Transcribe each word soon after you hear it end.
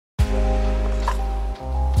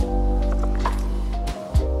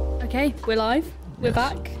Okay, we're live. We're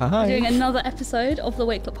back. Hi. We're doing another episode of the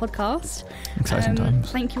Wakelet podcast. Exciting times.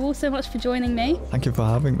 Thank you all so much for joining me. Thank you for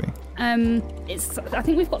having me. I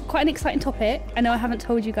think we've got quite an exciting topic. I know I haven't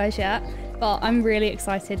told you guys yet, but I'm really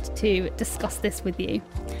excited to discuss this with you.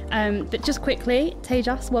 But just quickly,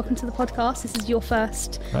 Teijas, welcome to the podcast. This is your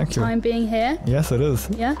first time being here. Yes, it is.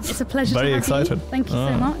 Yeah, it's a pleasure Very to have excited. you. Thank you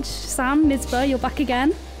so much. Sam, Misbah, you're back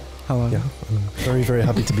again. How are you? Yeah, I'm very, very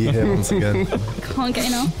happy to be here once again. Can't get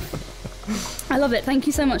enough. I love it. Thank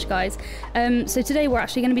you so much, guys. So today we're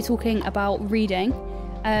actually going to be talking about reading.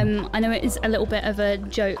 I know it is a little bit of a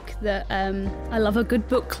joke that I love a good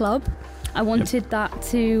book club. I wanted that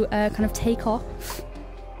to kind of take off,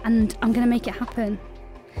 and I'm going to make it happen.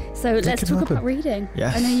 So let's talk about reading.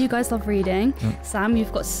 Yes. I know you guys love reading. Sam,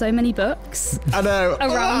 you've got so many books I know.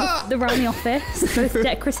 around the office, both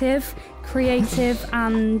decorative, creative,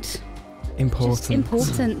 and Important. just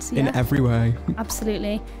important. In every way.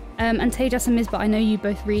 Absolutely. And Teijas and Misbah, I know you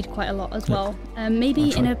both read quite a lot as well.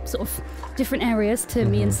 Maybe in a sort of different areas to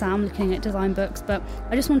me and Sam, looking at design books. But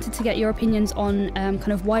I just wanted to get your opinions on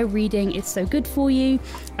kind of why reading is so good for you,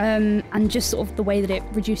 and just sort of the way that it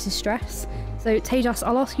reduces stress. So Teijas,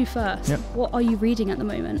 I'll ask you first. Yep. What are you reading at the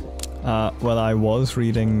moment? Well, I was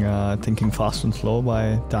reading Thinking Fast and Slow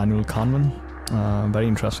by Daniel Kahneman. Very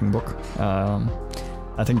interesting book.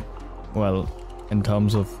 I think, well, in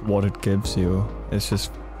terms of what it gives you, it's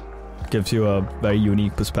just gives you a very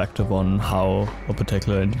unique perspective on how a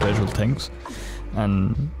particular individual thinks,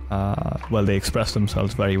 and well, they express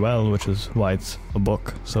themselves very well, which is why it's a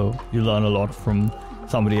book. So you learn a lot from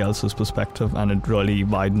somebody else's perspective, and it really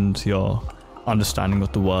widens your understanding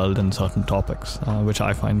of the world and certain topics, which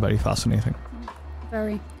I find very fascinating.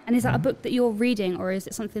 Very. And is that a book that you're reading, or is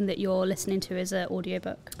it something that you're listening to as an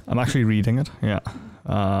audiobook? I'm actually reading it, yeah.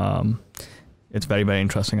 It's very, very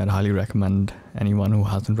interesting. I'd highly recommend anyone who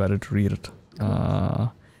hasn't read it to read it.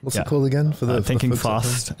 What's it called again? For the Thinking folks at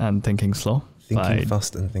Fast and Thinking Slow. Thinking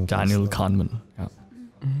Fast and Thinking Daniel Slow. Kahneman. Yeah.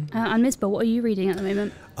 And Misbah, what are you reading at the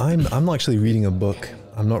moment? I'm not actually reading a book.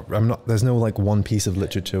 I'm not. There's no like one piece of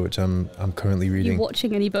literature which I'm currently Are reading. you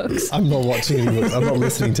watching any books? I'm not watching any books. I'm not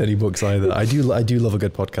listening to any books either. I do love a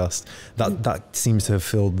good podcast. That seems to have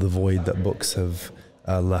filled the void that books have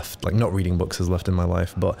left. Like not reading books has left in my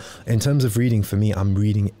life. But in terms of reading, for me, I'm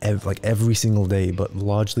reading every single day, but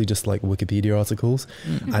largely just like Wikipedia articles.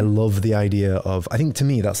 I love the idea of. I think to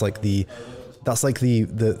me that's like the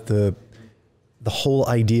whole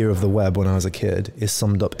idea of the web when I was a kid is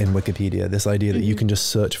summed up in Wikipedia. This idea that you can just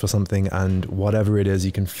search for something and whatever it is,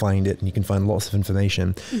 you can find it and you can find lots of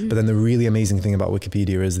information. But then the really amazing thing about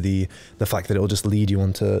Wikipedia is the fact that it will just lead you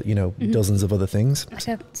onto, dozens of other things. Like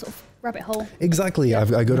a sort of rabbit hole. Exactly. Yeah.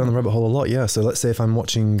 I go down the rabbit hole a lot. Yeah. So let's say if I'm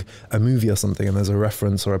watching a movie or something and there's a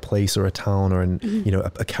reference or a place or a town or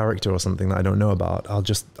a character or something that I don't know about, I'll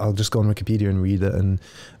just go on Wikipedia and read it and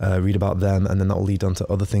read about them, and then that will lead on to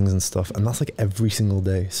other things and stuff. And that's like every single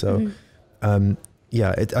day. So I don't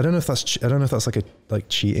know if that's like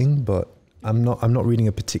cheating, but I'm not reading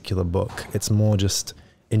a particular book. It's more just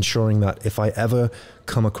ensuring that if I ever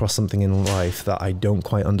come across something in life that I don't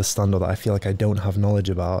quite understand or that I feel like I don't have knowledge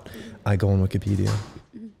about, I go on Wikipedia.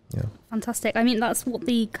 Yeah. Fantastic. I mean, that's what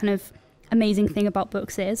the kind of amazing thing about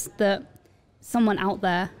books is, that someone out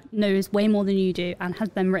there knows way more than you do and has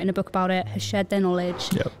then written a book about it, has shared their knowledge,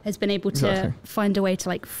 has been able to find a way to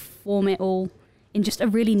like form it all in just a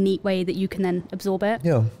really neat way that you can then absorb it.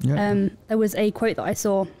 Yeah. There was a quote that I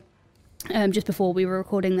saw just before we were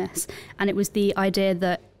recording this, and it was the idea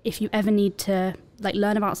that if you ever need to like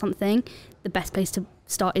learn about something, the best place to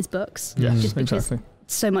start is books. Just because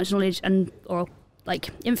so much knowledge or like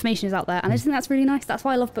information is out there, and I just think that's really nice. That's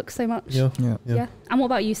why I love books so much. Yeah. And what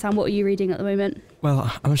about you, Sam? What are you reading at the moment?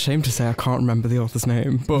 Well, I'm ashamed to say I can't remember the author's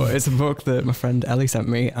name, but it's a book that my friend Ellie sent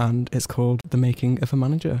me, and it's called The Making of a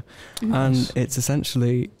Manager. And it's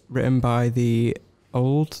essentially written by the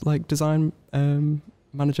old like design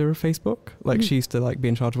manager of Facebook. Like she used to like be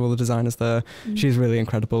in charge of all the designers there. She's really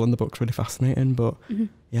incredible and the book's really fascinating, but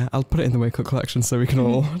yeah, I'll put it in the Wakelet collection so we can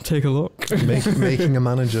all take a look. Making a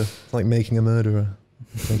manager, like making a murderer.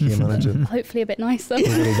 Making a manager. Hopefully a bit nicer. A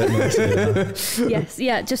little bit nicer, yeah.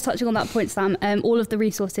 Yes, just touching on that point, Sam, all of the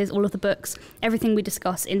resources, all of the books, everything we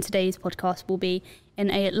discuss in today's podcast will be in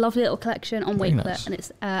a lovely little collection on Wakelet, and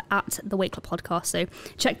it's at the Wakelet podcast. So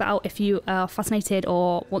check that out if you are fascinated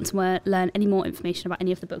or want to learn any more information about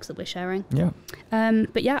any of the books that we're sharing. Yeah.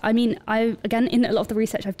 But yeah, I mean, again, in a lot of the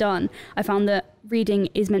research I've done, I found that reading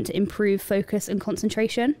is meant to improve focus and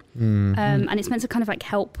concentration, and it's meant to kind of like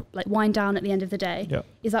help like wind down at the end of the day. Yeah.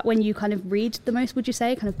 Is that when you kind of read the most, would you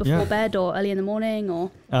say, kind of before bed or early in the morning,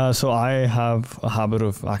 or? So I have a habit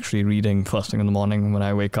of actually reading first thing in the morning when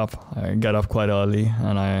I wake up. I get up quite early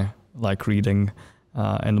and I like reading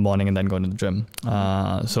in the morning and then going to the gym.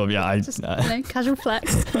 So yeah, I just casual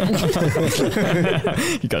flex.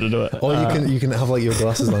 You gotta do it. Or you can have like your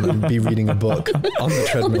glasses on and be reading a book on the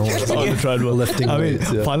treadmill. On the treadmill, lifting weights.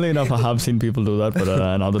 Funnily enough, I have seen people do that, but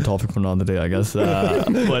another topic for another day, I guess.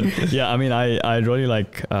 But yeah, I mean, I really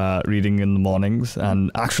like reading in the mornings, and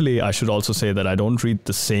actually, I should also say that I don't read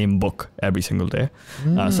the same book every single day.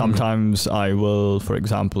 Sometimes I will, for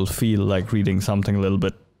example, feel like reading something a little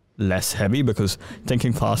bit less heavy, because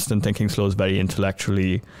thinking fast and thinking slow is very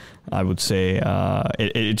intellectually, I would say,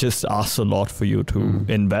 it just asks a lot for you to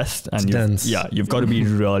invest, and you've got to be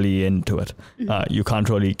really into it. You can't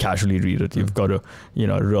really casually read it. You've got to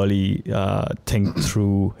really think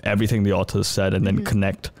through everything the author said and then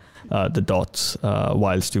connect the dots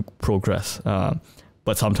whilst you progress.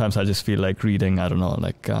 But sometimes I just feel like reading, I don't know,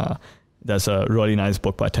 like there's a really nice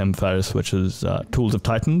book by Tim Ferriss, which is Tools of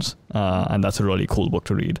Titans, and that's a really cool book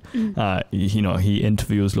to read. He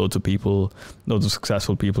interviews loads of people, loads of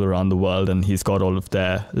successful people around the world, and he's got all of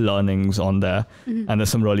their learnings on there. And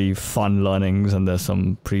there's some really fun learnings, and there's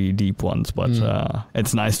some pretty deep ones. But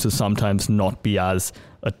it's nice to sometimes not be as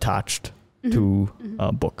attached to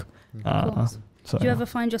a book. So, do you ever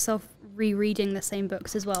find yourself rereading the same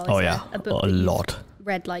books as well? Is a book a lot.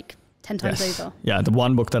 Read like 10 times over. Yeah, the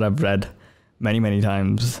one book that I've read many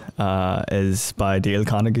times is by Dale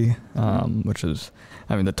Carnegie, which is,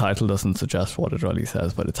 I mean, the title doesn't suggest what it really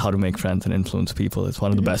says, but it's How to Make Friends and Influence People. It's one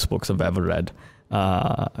of the best books I've ever read.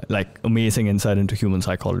 Like amazing insight into human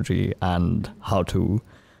psychology and how to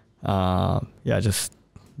just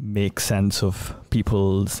make sense of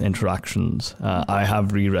people's interactions. I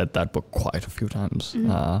have reread that book quite a few times.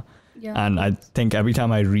 And I think every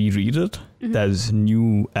time I reread it, there's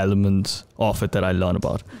new elements of it that I learn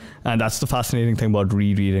about. And that's the fascinating thing about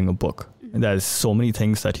rereading a book. There's so many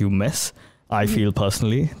things that you miss, I feel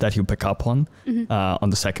personally, that you pick up on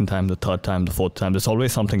the second time, the third time, the fourth time. There's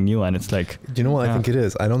always something new, and it's like... Do you know what I think it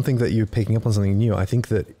is? I don't think that you're picking up on something new. I think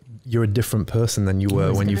that you're a different person than you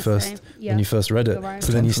were when you first read it. Right.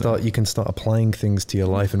 So then you can start applying things to your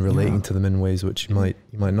life and relating to them in ways which you might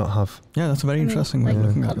not have. Yeah, that's a very interesting way of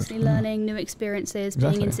looking at it. Constantly learning new experiences,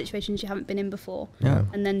 being in situations you haven't been in before. Yeah.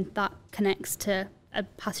 And then that connects to a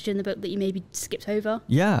passage in the book that you maybe skipped over.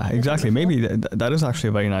 Yeah, exactly. Maybe that is actually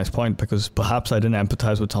a very nice point, because perhaps I didn't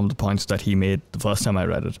empathize with some of the points that he made the first time I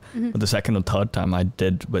read it, but the second or third time I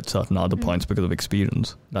did with certain other points because of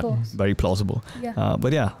experience. That's very plausible.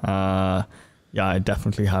 Yeah. I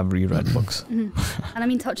definitely have reread books. And I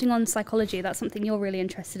mean, touching on psychology, that's something you're really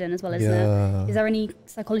interested in as well, isn't it? Is there any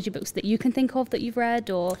psychology books that you can think of that you've read,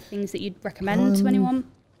 or things that you'd recommend to anyone?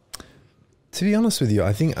 To be honest with you,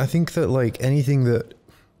 I think that like anything that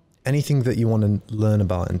you want to learn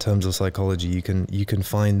about in terms of psychology, you can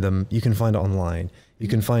find it online. You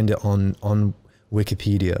can find it on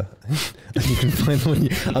Wikipedia. You can find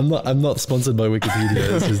them I'm not sponsored by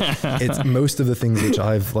Wikipedia. It's most of the things which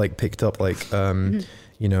I've like picked up, like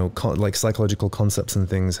like psychological concepts and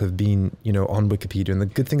things have been, on Wikipedia. And the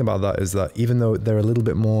good thing about that is that even though they're a little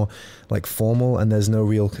bit more like formal and there's no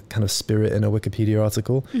real kind of spirit in a Wikipedia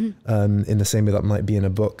article, in the same way that might be in a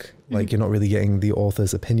book, like you're not really getting the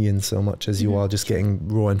author's opinion so much as you are just getting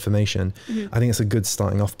raw information. I think it's a good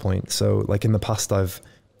starting off point. So like in the past, I've,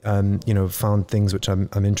 found things which I'm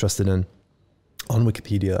interested in on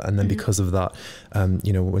Wikipedia, and then because of that, when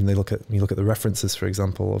you look at the references, for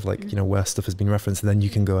example, of like where stuff has been referenced, then you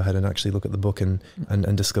can go ahead and actually look at the book and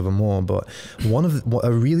discover more. But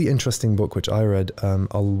a really interesting book which I read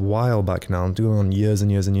a while back now, I'm doing on years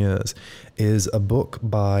and years and years, is a book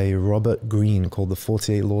by Robert Greene called The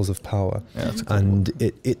 48 Laws of Power. Yeah, that's a cool book.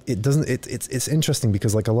 It's interesting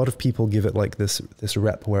because like a lot of people give it like this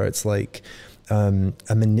rep where it's like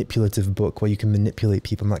a manipulative book where you can manipulate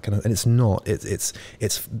people and that kind of, and it's not. It's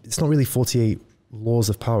not really 48 laws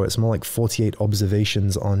of power. It's more like 48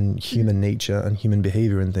 observations on human nature and human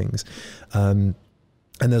behavior and things. And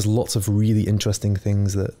there's lots of really interesting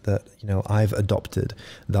things that I've adopted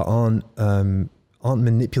that aren't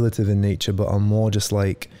manipulative in nature, but are more just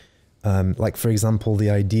like for example, the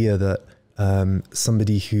idea that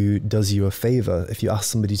somebody who does you a favor, if you ask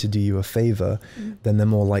somebody to do you a favor, then they're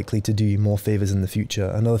more likely to do you more favors in the future.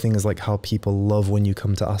 Another thing is like how people love when you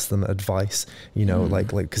come to ask them advice, like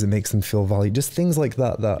because it makes them feel valued. Just things like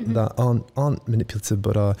that aren't manipulative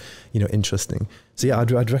but are interesting. So yeah,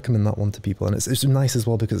 I'd recommend that one to people, and it's nice as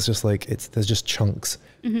well because it's just like there's just chunks.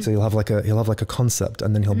 So he'll have like a concept,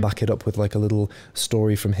 and then he'll back it up with like a little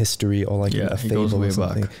story from history or like a fable or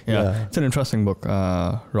something. Yeah, it's an interesting book.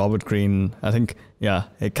 Robert Greene, I think. Yeah,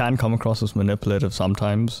 it can come across as manipulative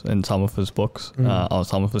sometimes in some of his books or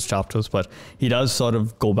some of his chapters, but he does sort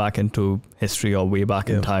of go back into history or way back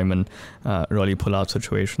in time and really pull out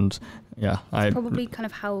situations. Yeah, it's probably kind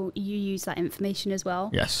of how you use that information as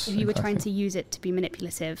well. Yes, if you were trying to use it to be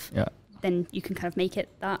manipulative, then you can kind of make it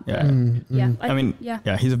that. I mean,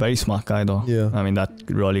 he's a very smart guy though. Yeah, I mean that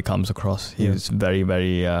really comes across. He's very,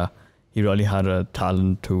 very. He really had a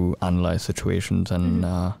talent to analyze situations and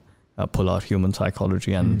pull out human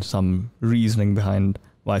psychology and some reasoning behind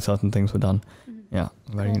why certain things were done. Yeah,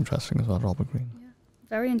 very interesting as well, Robert Greene. Yeah,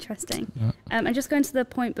 very interesting. Yeah. And just going to the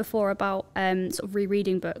point before about sort of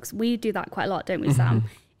rereading books, we do that quite a lot, don't we, Sam?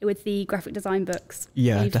 With the graphic design books.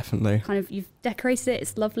 Yeah, definitely. You've decorated it,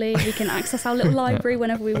 it's lovely. We can access our little library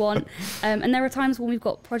whenever we want. And there are times when we've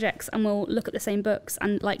got projects and we'll look at the same books,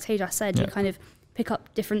 and like Teijas said, you kind of pick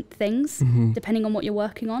up different things depending on what you're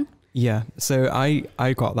working on. Yeah, so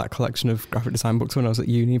I got that collection of graphic design books when I was at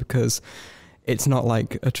uni because it's not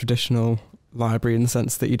like a traditional library in the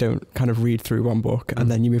sense that you don't kind of read through one book and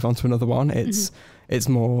then you move on to another one. It's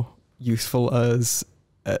more useful as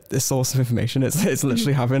a source of information. It's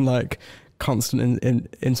literally having like constant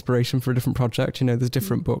inspiration for a different project. You know, there's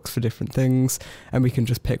different books for different things, and we can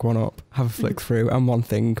just pick one up, have a flick through, and one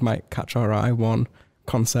thing might catch our eye, one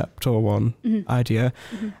concept or one idea,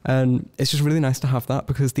 and it's just really nice to have that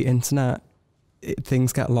because the internet,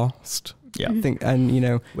 things get lost. And you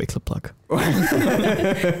know, Wakelet plug.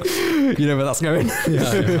 You know where that's going.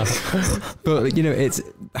 But you know, it's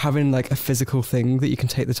having like a physical thing that you can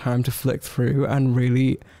take the time to flick through and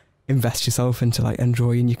really invest yourself into, like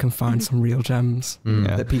enjoying. You can find some real gems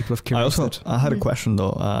that people have curated. I had a question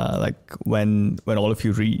though, like when all of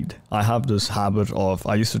you read, I have this habit of,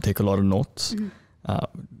 I used to take a lot of notes.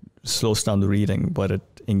 Slows down the reading, but it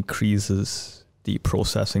increases the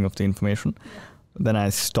processing of the information. Then I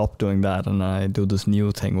stopped doing that, and I do this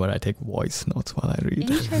new thing where I take voice notes while I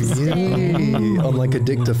read. Interesting. On like a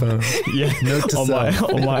dictaphone. Note to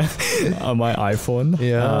on my iPhone.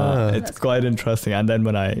 It's quite interesting. And then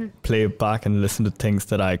when I play back and listen to things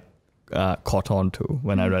that I caught on to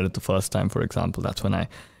when I read it the first time, for example, that's when I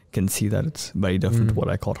can see that it's very different to what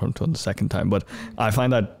I caught on to the second time. But I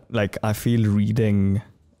find that, like, I feel reading,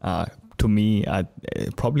 to me,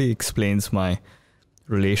 it probably explains my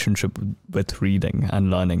relationship with reading and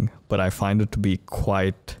learning. But I find it to be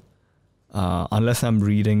quite, unless I'm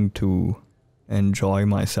reading to enjoy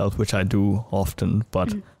myself, which I do often,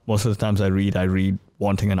 but most of the times I read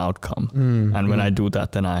wanting an outcome. And when I do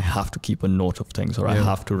that, then I have to keep a note of things, or I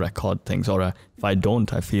have to record things, or if I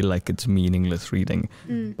don't, I feel like it's meaningless reading.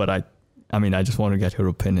 But I mean, I just want to get your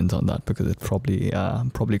opinions on that because it's probably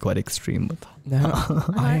quite extreme with that. No,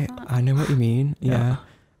 I know what you mean. Yeah.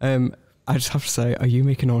 I just have to say, are you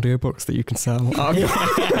making audiobooks that you can sell?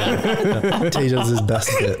 Teijas'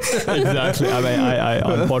 best bit. Exactly. I mean,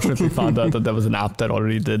 I unfortunately found out that there was an app that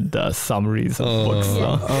already did summaries of books.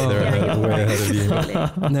 They're way ahead of you.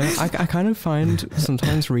 No, I kind of find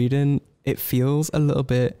sometimes reading, it feels a little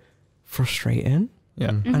bit frustrating.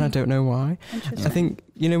 And I don't know why. I think,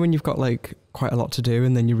 you know, when you've got like quite a lot to do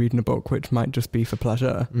and then you're reading a book which might just be for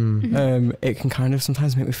pleasure, it can kind of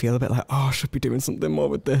sometimes make me feel a bit like, oh, I should be doing something more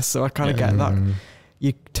with this. So I kind of get that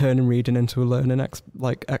you turn reading into a learning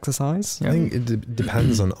exercise. I think it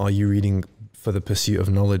depends on, are you reading for the pursuit of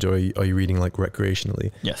knowledge, or are you reading like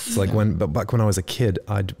recreationally? Yes. So like back when I was a kid,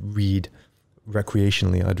 I'd read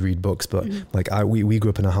recreationally, I'd read books, but like we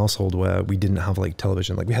grew up in a household where we didn't have like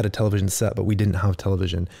television. Like we had a television set, but we didn't have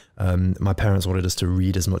television. My parents wanted us to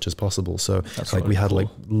read as much as possible, so that's like we had like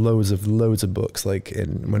loads of books like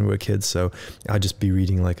when we were kids. So I'd just be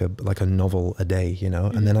reading like a novel a day, you know.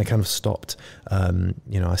 And then I kind of stopped.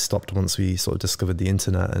 I stopped once we sort of discovered the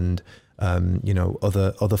internet and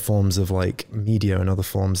other forms of like media and other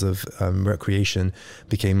forms of recreation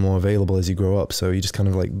became more available as you grow up. So you just kind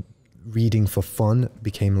of like reading for fun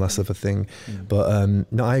became less of a thing. But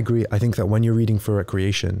no, I agree. I think that when you're reading for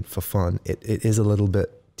recreation, for fun, it is a little bit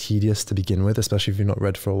tedious to begin with, especially if you've not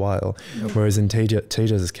read for a while. Whereas in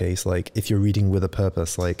Teijas' case, like if you're reading with a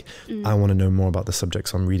purpose, like I want to know more about the subject,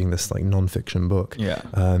 so I'm reading this like non-fiction book.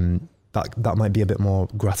 That might be a bit more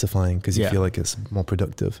gratifying because you feel like it's more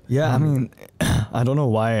productive. I mean, I don't know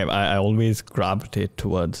why I always gravitate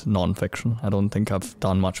towards non-fiction. I don't think I've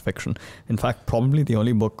done much fiction. In fact, probably the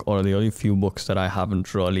only book or the only few books that I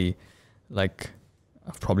haven't really, like,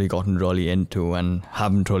 I've probably gotten really into and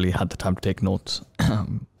haven't really had the time to take notes.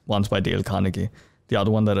 One's by Dale Carnegie. The other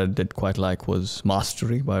one that I did quite like was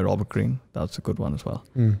Mastery by Robert Greene. That's a good one as well.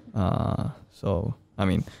 So, I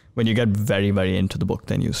mean, when you get very, very into the book,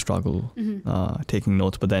 then you struggle taking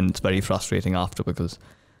notes, but then it's very frustrating after because,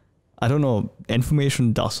 I don't know,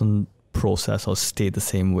 information doesn't process or stay the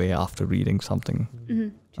same way after reading something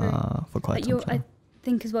for quite some time. I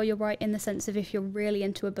think as well you're right in the sense of if you're really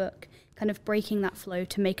into a book, kind of breaking that flow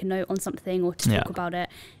to make a note on something or to talk about it,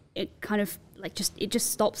 it kind of like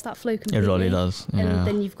just stops that flow completely. It really does. Yeah. And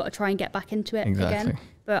then you've got to try and get back into it again.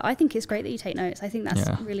 But I think it's great that you take notes. I think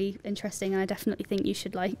that's really interesting, and I definitely think you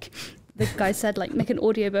should, like the guy said, like make an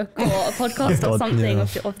audiobook or a podcast or something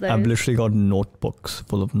of those. I've literally got notebooks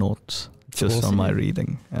full of notes just on my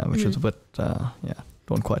reading, which is a bit,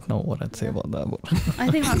 don't quite know what I'd say about that. But I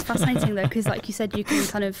think that's fascinating though, because like you said, you can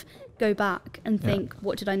kind of go back and think,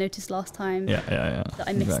 what did I notice last time that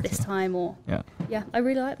I missed this time? Or I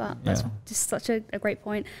really like that. That's just such a great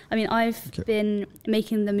point. I mean, I've been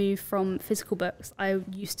making the move from physical books. I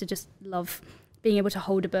used to just love being able to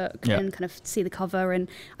hold a book and kind of see the cover, and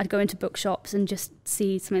I'd go into bookshops and just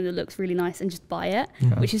see something that looks really nice and just buy it,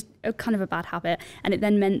 which is kind of a bad habit. And it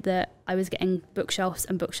then meant that I was getting bookshelves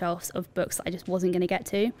and bookshelves of books that I just wasn't going to get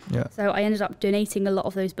to. So I ended up donating a lot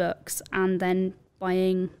of those books and then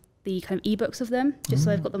buying the kind of ebooks of them, just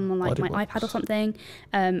so I've got them on like my iPad or something.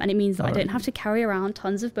 And it means that I don't have to carry around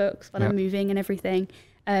tons of books when I'm moving and everything.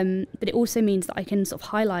 But it also means that I can sort of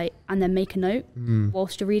highlight and then make a note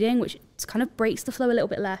whilst you're reading, which kind of breaks the flow a little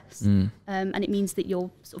bit less. And it means that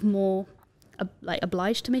you're sort of more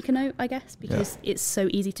obliged to make a note, I guess, because it's so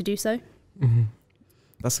easy to do so.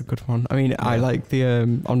 That's a good one. I mean, I like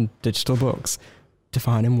the on digital books,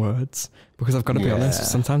 defining words, because I've got to be honest,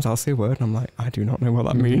 sometimes I'll see a word and I'm like, I do not know what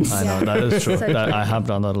that means. I know, that is true. I have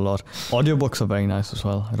done that a lot. Audiobooks are very nice as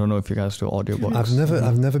well. I don't know if you guys do audiobooks.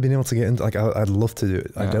 I've never been able to get into, like, I'd love to do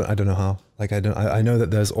it. I don't know how. Like, I know that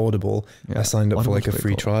there's Audible. I signed up for like a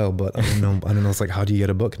free trial, but I don't know. It's like, how do you get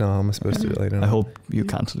a book now? How am I supposed to do it? I hope you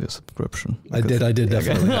cancel your subscription. I did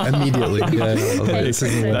definitely. Immediately.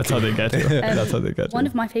 That's how they get you. One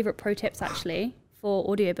of my favorite pro tips actually for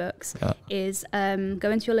audiobooks is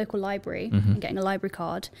going to your local library and getting a library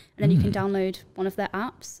card, and then you can download one of their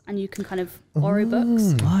apps and you can kind of borrow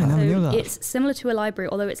books. I never knew that. It's similar to a library,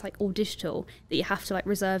 although it's like all digital, that you have to like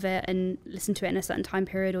reserve it and listen to it in a certain time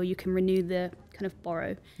period, or you can renew the kind of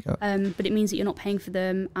borrow. But it means that you're not paying for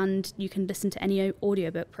them and you can listen to any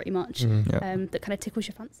audiobook pretty much that kind of tickles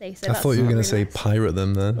your fancy. So I thought you were going to say pirate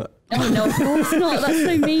them then. Oh no, of course not. That's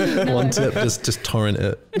so mean. No. One tip, just torrent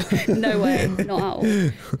it. No way, not at all.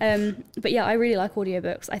 But yeah, I really like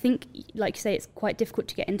audiobooks. I think, like you say, it's quite difficult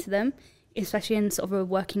to get into them, especially in sort of a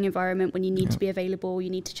working environment when you need to be available, you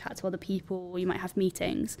need to chat to other people, you might have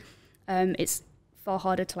meetings. It's far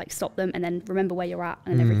harder to like stop them and then remember where you're at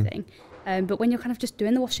and everything. But when you're kind of just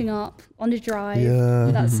doing the washing up on the drive,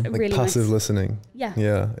 that's like really passive nice. Listening.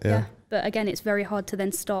 Yeah. But again, it's very hard to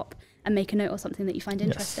then stop and make a note or something that you find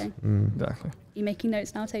interesting. Exactly. Are you making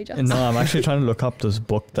notes now, Teijas? No, I'm actually trying to look up this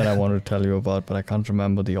book that I wanted to tell you about, but I can't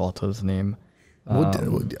remember the author's name.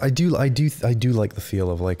 I do like the feel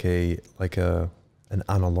of like an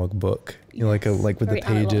analog book, you know, like with the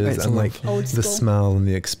pages and like the smell and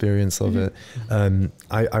the experience of it.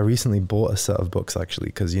 I recently bought a set of books actually,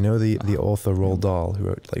 because you know the author Roald Dahl, who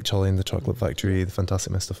wrote like Charlie and the Chocolate Factory, The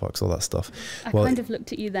Fantastic Mr. Fox, all that stuff. I kind of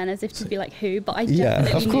looked at you then as if to be like, who, but I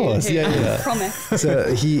definitely of course, knew who. I promise.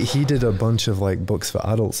 So he did a bunch of like books for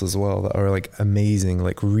adults as well that are like amazing,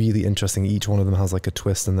 like really interesting. Each one of them has like a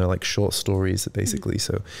twist, and they're like short stories basically.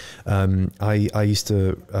 So I used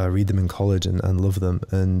to read them in college and love them.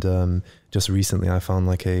 And just recently I found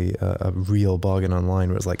like a real bargain online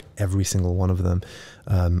where it's like every single one of them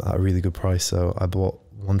at a really good price. So I bought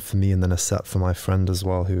one for me and then a set for my friend as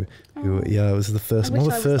well, who it was the first one of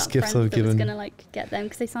the first gifts I've given. I was gonna like get them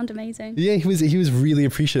because they sound amazing. Yeah, he was really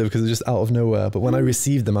appreciative because it was just out of nowhere. But when I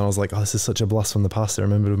received them, I was like, oh, this is such a blast from the past. I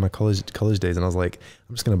remembered my college days, and I was like,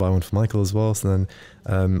 I'm just gonna buy one for Michael as well. So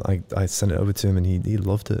then I sent it over to him, and he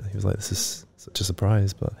loved it. He was like, this is such a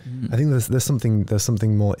surprise. But I think there's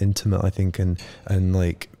something more intimate, I think, and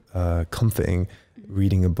like comforting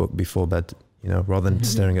reading a book before bed, you know, rather than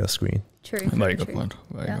staring at a screen. True. Very good point.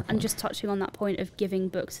 Very good and point. just touching on that point of giving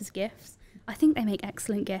books as gifts, I think they make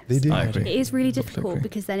excellent gifts. They do. I agree. It is really difficult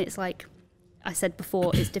because then it's like I said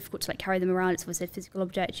before, it's difficult to like carry them around. It's obviously a physical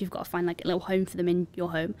object. You've got to find like a little home for them in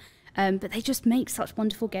your home. But they just make such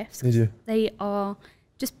wonderful gifts. They do. They are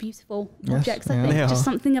just beautiful Yes, objects. I yeah. think They just are.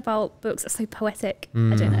 something about books that's so poetic.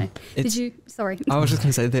 I don't know. It's- Did you? Sorry. I was just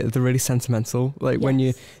going to say they're really sentimental. Like when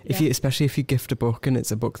you, especially if you gift a book and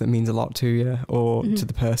it's a book that means a lot to you or to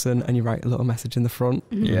the person, and you write a little message in the front.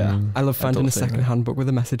 Yeah. I love finding a totally agree. second-hand book with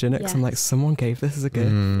a message in it because I'm like, Yes. someone gave this as a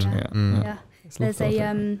gift. Yeah. It's There's lovely.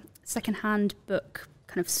 a second-hand book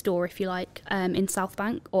kind of store, if you like, in South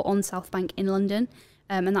Bank or on South Bank in London,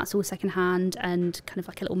 and that's all second-hand and kind of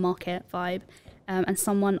like a little market vibe. And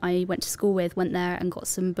someone I went to school with went there and got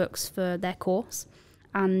some books for their course,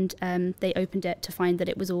 and they opened it to find that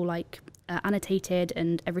it was all like annotated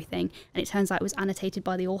and everything, and it turns out it was annotated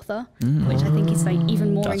by the author, which I think is like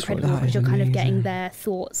even more That's incredible really because you're kind of amazing. getting their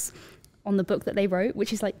thoughts on the book that they wrote,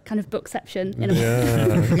 which is like kind of bookception in a way.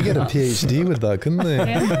 Yeah, you could get a PhD with that, couldn't they?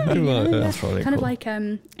 That's really Kind of cool. like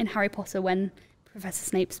in Harry Potter when Professor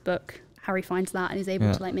Snape's book, Harry finds that and is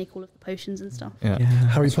able to like make all of the potions and stuff. Yeah.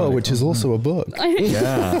 Harry That's Potter, really which is cool. also a book.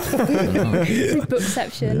 Yeah.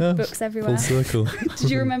 Bookception, Yeah. books everywhere. Full circle.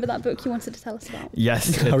 Did you remember that book you wanted to tell us about?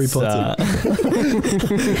 Yes, Harry it's, Potter.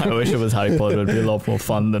 I wish it was Harry Potter. It'd be a lot more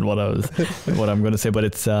fun than what I'm going to say. But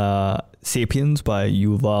it's *Sapiens* by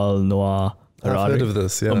Yuval Noah Harari. I've heard of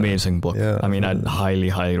this. Yeah. Amazing book. Yeah, I mean, I've I'd heard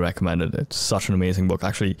highly recommend it. It's such an amazing book.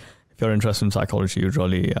 Actually, if you're interested in psychology, you'd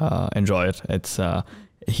really enjoy it. It's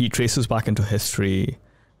he traces back into history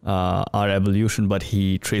our evolution, but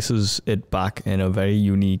he traces it back in a very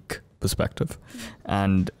unique perspective,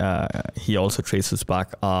 and he also traces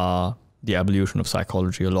back the evolution of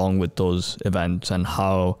psychology along with those events, and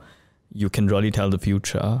how you can really tell the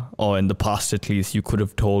future, or in the past at least, you could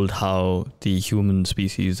have told how the human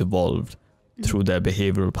species evolved through their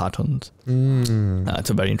behavioral patterns. It's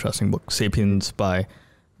a very interesting book, *Sapiens* by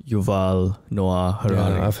Yuval Noah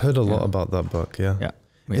Harari. Yeah, I've heard a lot about that book. Yeah. Yeah.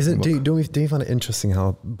 Isn't do you find it interesting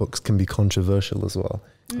how books can be controversial as well?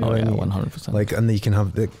 Oh yeah, I mean, 100%. Like, and you can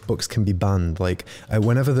have books can be banned. Like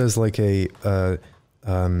whenever there's like a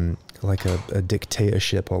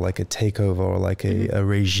dictatorship or like a takeover or like a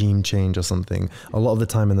regime change or something, a lot of the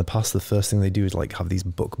time in the past, the first thing they do is like have these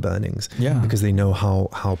book burnings. Yeah. Because they know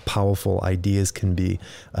how powerful ideas can be.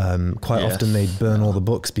 Quite Yes. often they burn all the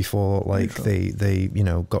books before like True. they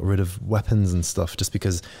got rid of weapons and stuff, just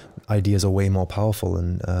because ideas are way more powerful.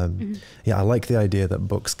 And yeah, I like the idea that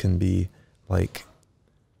books can be like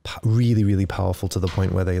really, really powerful to the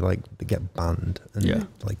point where they get banned and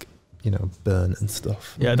like, burn and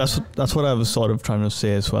stuff. Yeah, that's what I was sort of trying to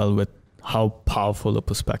say as well, with how powerful a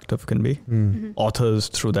perspective can be. Authors,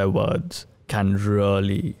 through their words, can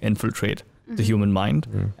really infiltrate the human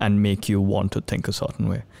mind and make you want to think a certain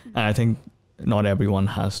way. And I think not everyone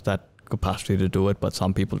has that capacity to do it, but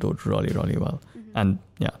some people do it really, really well. And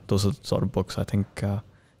yeah, those are the sort of books I think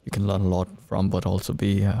you can learn a lot from, but also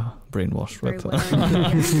be brainwashed Very with.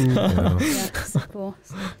 well. Yes, of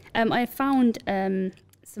course. I found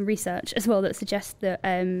some research as well that suggests that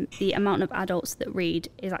the amount of adults that read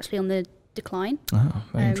is actually on the decline,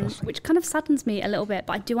 Very interesting. which kind of saddens me a little bit,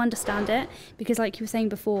 but I do understand it, because like you were saying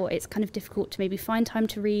before, it's kind of difficult to maybe find time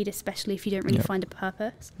to read, especially if you don't really find a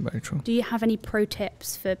purpose. Very true. Do you have any pro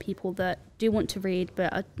tips for people that do want to read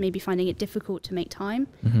but are maybe finding it difficult to make time?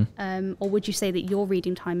 Or would you say that your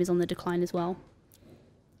reading time is on the decline as well?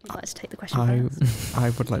 Would you like to take the question first? I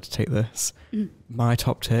would like to take this. My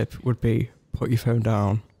top tip would be put your phone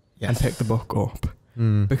down and pick the book up.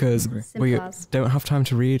 Because we Simple as. don't have time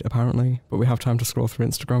to read, apparently, but we have time to scroll through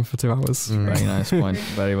Instagram for 2 hours. Very nice point.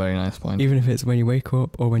 Very, very nice point. Even if it's when you wake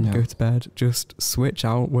up or when you go to bed, just switch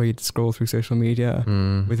out where you scroll through social media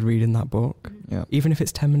with reading that book. Yeah. Even if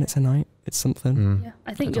it's 10 minutes a night, it's something. Yeah,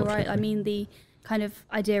 I think you're right. I mean, the kind of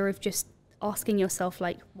idea of just asking yourself,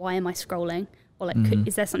 like, why am I scrolling? Or like,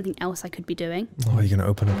 is there something else I could be doing? Oh, you're going to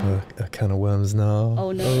open up a can of worms now.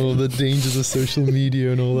 Oh, no. Oh, the dangers of social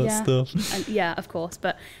media and all that Yeah. stuff. And yeah, of course.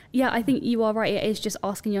 But yeah, I think you are right. It is just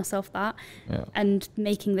asking yourself that and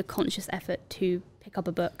making the conscious effort to pick up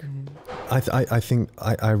a book. I think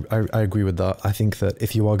I agree with that. I think that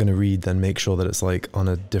if you are going to read, then make sure that it's like on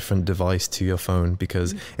a different device to your phone,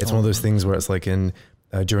 because it's one of those things where it's like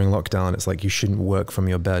during lockdown, it's like you shouldn't work from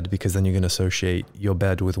your bed, because then you're going to associate your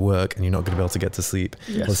bed with work and you're not going to be able to get to sleep.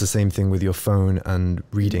 Yes. Well, it's the same thing with your phone and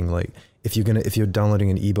reading. Like if you're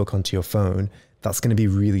downloading an ebook onto your phone, that's going to be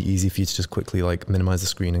really easy for you to just quickly like minimize the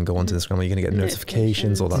screen and go onto Instagram. You're going to get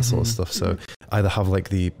notifications, all that sort of stuff. So either have like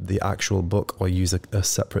the actual book or use a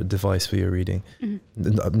separate device for your reading.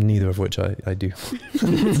 Neither of which I do. Do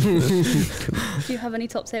you have any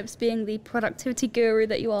top tips, being the productivity guru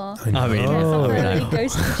that you are? I mean, Someone really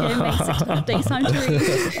goes to the gym, takes time to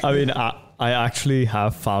read. I mean, I actually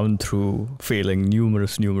have found through failing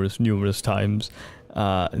numerous times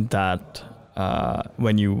that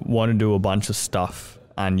when you want to do a bunch of stuff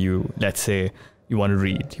and let's say you want to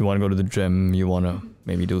read, you want to go to the gym, you want to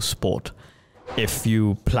maybe do sport. If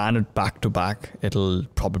you plan it back to back, it'll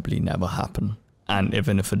probably never happen. And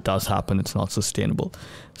even if it does happen, it's not sustainable.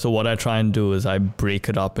 So what I try and do is I break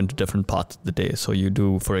it up into different parts of the day. So you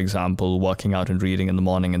do, for example, working out and reading in the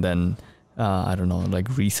morning, and then, I don't know,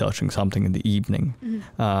 like researching something in the evening.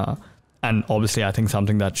 And obviously, I think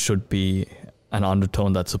something that should be an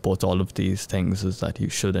undertone that supports all of these things is that you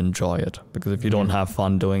should enjoy it. Because if you don't have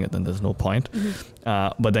fun doing it, then there's no point.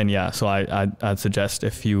 But then, so I'd suggest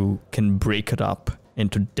if you can break it up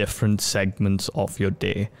into different segments of your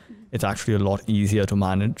day, it's actually a lot easier to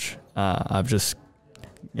manage. I've just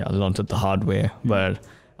learned it the hard way, where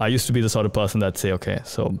I used to be the sort of person that'd say, okay,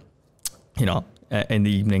 so, you know, in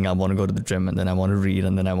the evening I want to go to the gym, and then I want to read,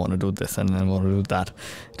 and then I want to do this, and then I want to do that.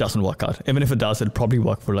 It doesn't work out. Even if it does, it'll probably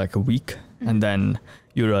work for like a week, and then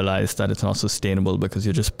you realize that it's not sustainable because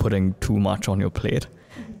you're just putting too much on your plate,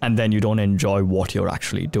 and then you don't enjoy what you're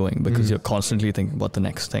actually doing because you're constantly thinking about the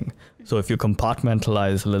next thing. So if you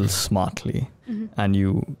compartmentalize a little smartly and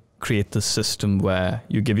you create this system where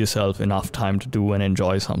you give yourself enough time to do and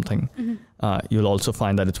enjoy something, you'll also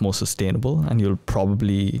find that it's more sustainable, and you'll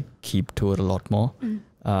probably keep to it a lot more.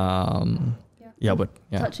 Touching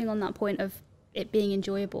on that point of it being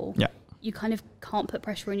enjoyable, you kind of can't put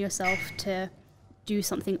pressure on yourself to do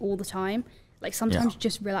something all the time. Like sometimes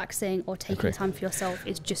just relaxing or taking time for yourself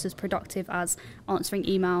is just as productive as answering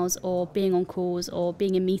emails or being on calls or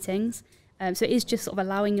being in meetings. So it is just sort of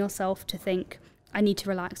allowing yourself to think, I need to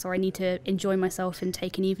relax, or I need to enjoy myself and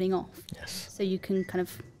take an evening off. So you can kind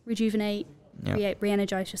of rejuvenate,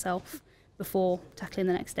 re-energize yourself before tackling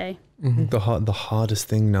the next day. The hardest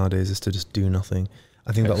thing nowadays is to just do nothing.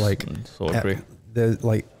 I think that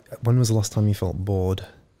when was the last time you felt bored?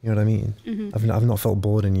 You know what I mean? I've not felt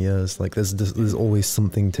bored in years. Like there's always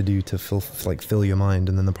something to do to fill your mind.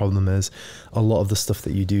 And then the problem is a lot of the stuff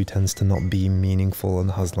that you do tends to not be meaningful and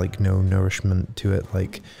has like no nourishment to it,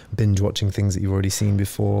 like binge watching things that you've already seen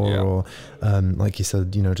before, or like you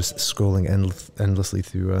said, you know, just scrolling endlessly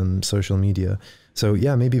through social media. So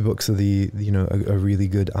maybe books are a really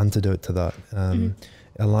good antidote to that.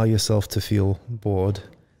 Allow yourself to feel bored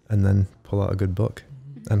and then pull out a good book.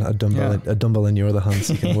 And a dumbbell in your other hand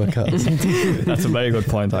so you can work out. That's a very good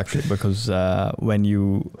point, actually, because when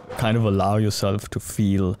you kind of allow yourself to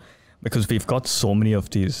feel, because we've got so many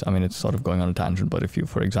of these, I mean, it's sort of going on a tangent, but if you,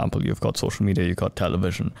 for example, you've got social media, you've got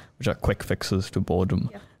television, which are quick fixes to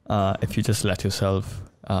boredom. If you just let yourself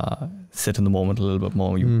sit in the moment a little bit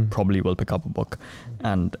more, you probably will pick up a book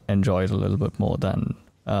and enjoy it a little bit more than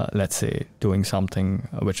let's say doing something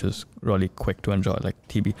which is really quick to enjoy, like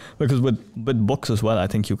TV. Because with books as well, I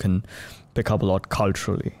think you can pick up a lot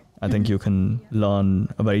culturally. I think you can learn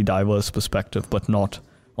a very diverse perspective, but not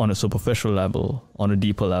on a superficial level, on a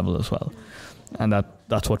deeper level as well. And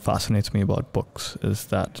that's what fascinates me about books, is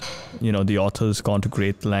that, you know, the author's gone to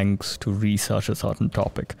great lengths to research a certain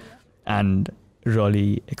topic and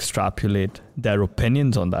really extrapolate their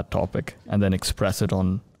opinions on that topic and then express it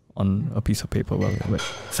on a piece of paper, with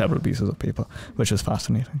several pieces of paper, which is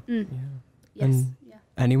fascinating.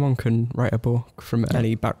 Anyone can write a book from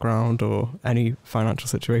any background or any financial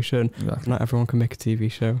situation. Not everyone can make a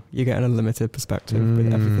TV show. You get an unlimited perspective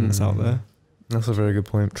with everything that's out there. That's a very good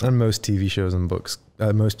point. And most TV shows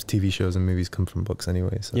and movies come from books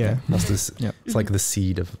anyway. So that's it's like the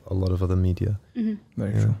seed of a lot of other media.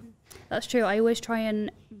 Very true. That's true. I always try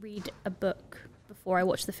and read a book before I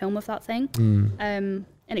watch the film of that thing.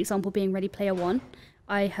 An example being Ready Player One.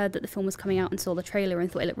 I heard that the film was coming out and saw the trailer and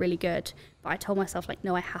thought it looked really good. But I told myself, like,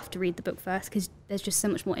 no, I have to read the book first because there's just so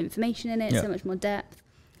much more information in it, so much more depth,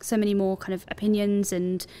 so many more kind of opinions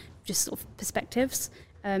and just sort of perspectives.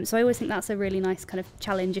 So I always think that's a really nice kind of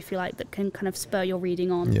challenge, if you like, that can kind of spur your reading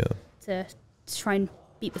on to try and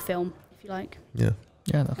beat the film, if you like. Yeah,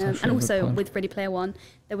 that's and also with Ready Player One,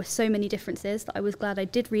 there were so many differences that I was glad I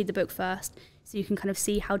did read the book first, so you can kind of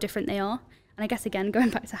see how different they are. And I guess, again, going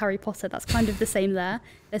back to Harry Potter, that's kind of the same there.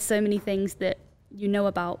 There's so many things that you know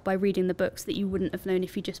about by reading the books that you wouldn't have known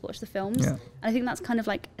if you just watched the films. And I think that's kind of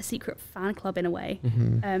like a secret fan club in a way,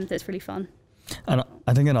 that's really fun. And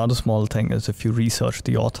I think another small thing is if you research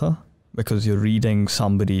the author, because you're reading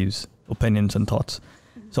somebody's opinions and thoughts.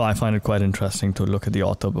 So I find it quite interesting to look at the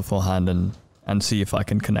author beforehand and see if I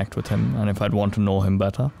can connect with him and if I'd want to know him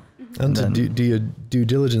better. And to do your due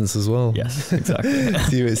diligence as well. Yes, exactly.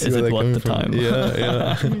 see is where it worth the from.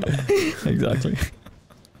 time? Exactly. Of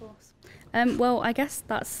course. Well, I guess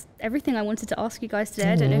that's everything I wanted to ask you guys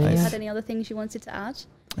today. I don't know if you had any other things you wanted to add.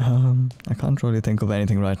 I can't really think of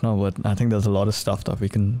anything right now, but I think there's a lot of stuff that we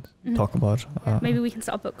can talk about. Maybe we can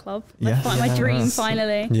start a book club. Yes. Find my dream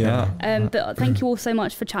finally. Yeah. But thank you all so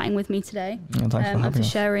much for chatting with me today. Thanks for having and for us.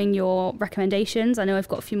 sharing your recommendations. I know I've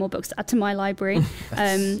got a few more books to add to my library.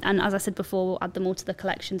 And as I said before, we'll add them all to the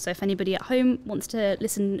collection. So if anybody at home wants to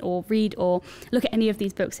listen or read or look at any of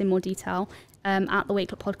these books in more detail, at the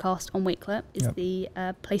Wakelet podcast on Wakelet is the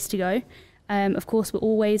place to go. Of course, we're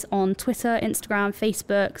always on Twitter, Instagram,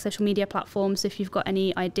 Facebook, social media platforms. So if you've got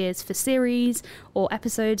any ideas for series or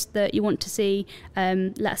episodes that you want to see,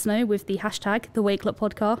 let us know with the hashtag, the Wakelet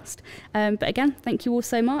podcast. But again, thank you all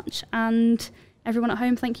so much. And everyone at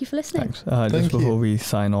home, thank you for listening. Thanks. Just before we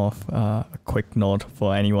sign off, a quick note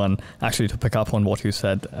for anyone, actually to pick up on what you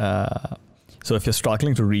said. So if you're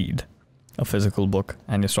struggling to read a physical book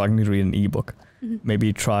and you're struggling to read an ebook,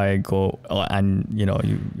 maybe try and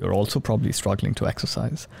you're also probably struggling to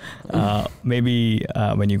exercise. Maybe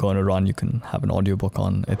when you go on a run, you can have an audiobook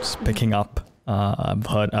on. It's picking up.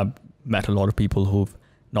 I've met a lot of people who've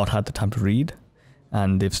not had the time to read,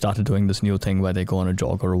 and they've started doing this new thing where they go on a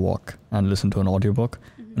jog or a walk and listen to an audiobook.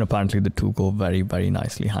 And apparently the two go very, very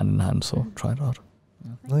nicely hand in hand. So try it out.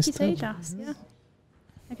 Thank you, Teijas.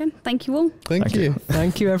 Again, thank you all. Thank you.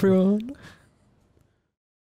 Thank you, everyone.